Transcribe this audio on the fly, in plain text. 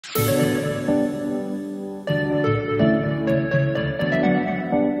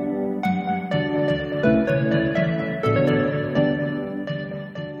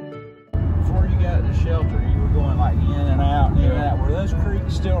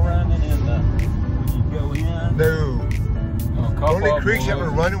still running in the, when you go in? No. The only creeks that were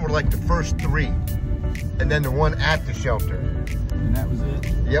running were like the first 3. And then the one at the shelter. And that was it?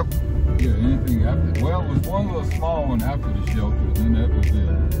 Yep. Yeah, anything after. Well, it was one little small one after the shelter, and then that was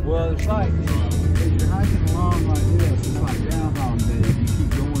it. Well, it's like, if you're hiking along like this, it's like Groundhog Day. You keep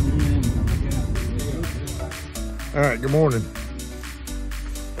going in and out. All right, good morning.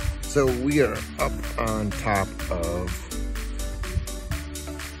 So we are up on top of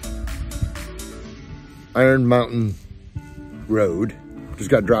Iron Mountain Road. Just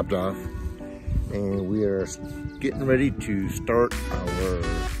got dropped off. And we are getting ready to start our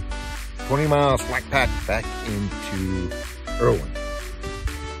 20-mile slack pack back into Irwin.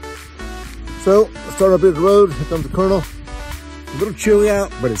 So let's start up here at the road. Here comes the Colonel. A little chilly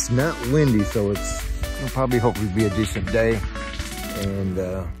out, but it's not windy, so it's gonna probably hopefully be a decent day. And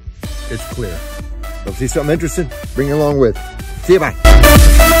it's clear. So if you see something interesting, bring it along with. See you, bye.